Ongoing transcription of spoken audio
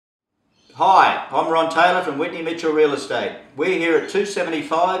Hi, I'm Ron Taylor from Whitney Mitchell Real Estate. We're here at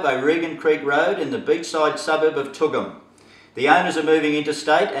 275 O'Regan Creek Road in the beachside suburb of Toogoom. The owners are moving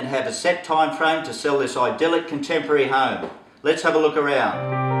interstate and have a set time frame to sell this idyllic contemporary home. Let's have a look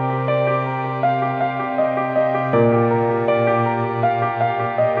around.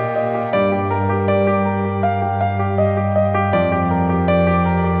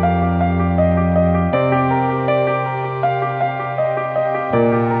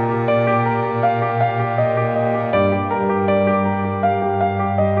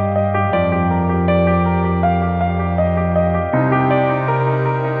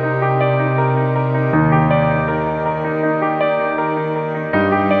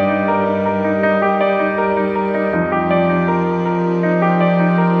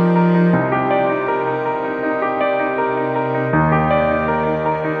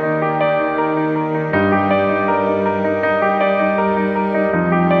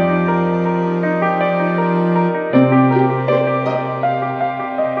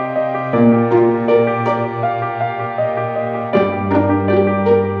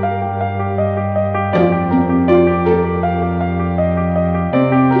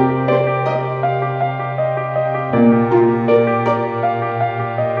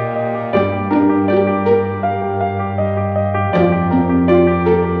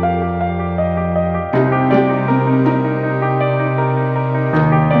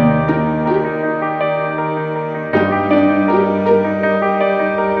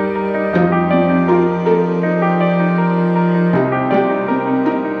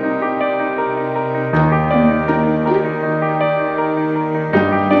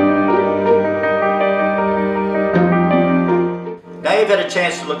 Now you've had a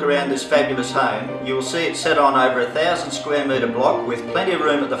chance to look around this fabulous home, you will see it's set on over 1,000 square metre block with plenty of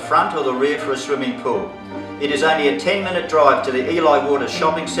room at the front or the rear for a swimming pool. It is only a 10-minute drive to the Eli Waters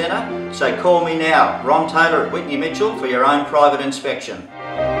Shopping Centre, so call me now, Ron Taylor at Whitney Mitchell, for your own private inspection.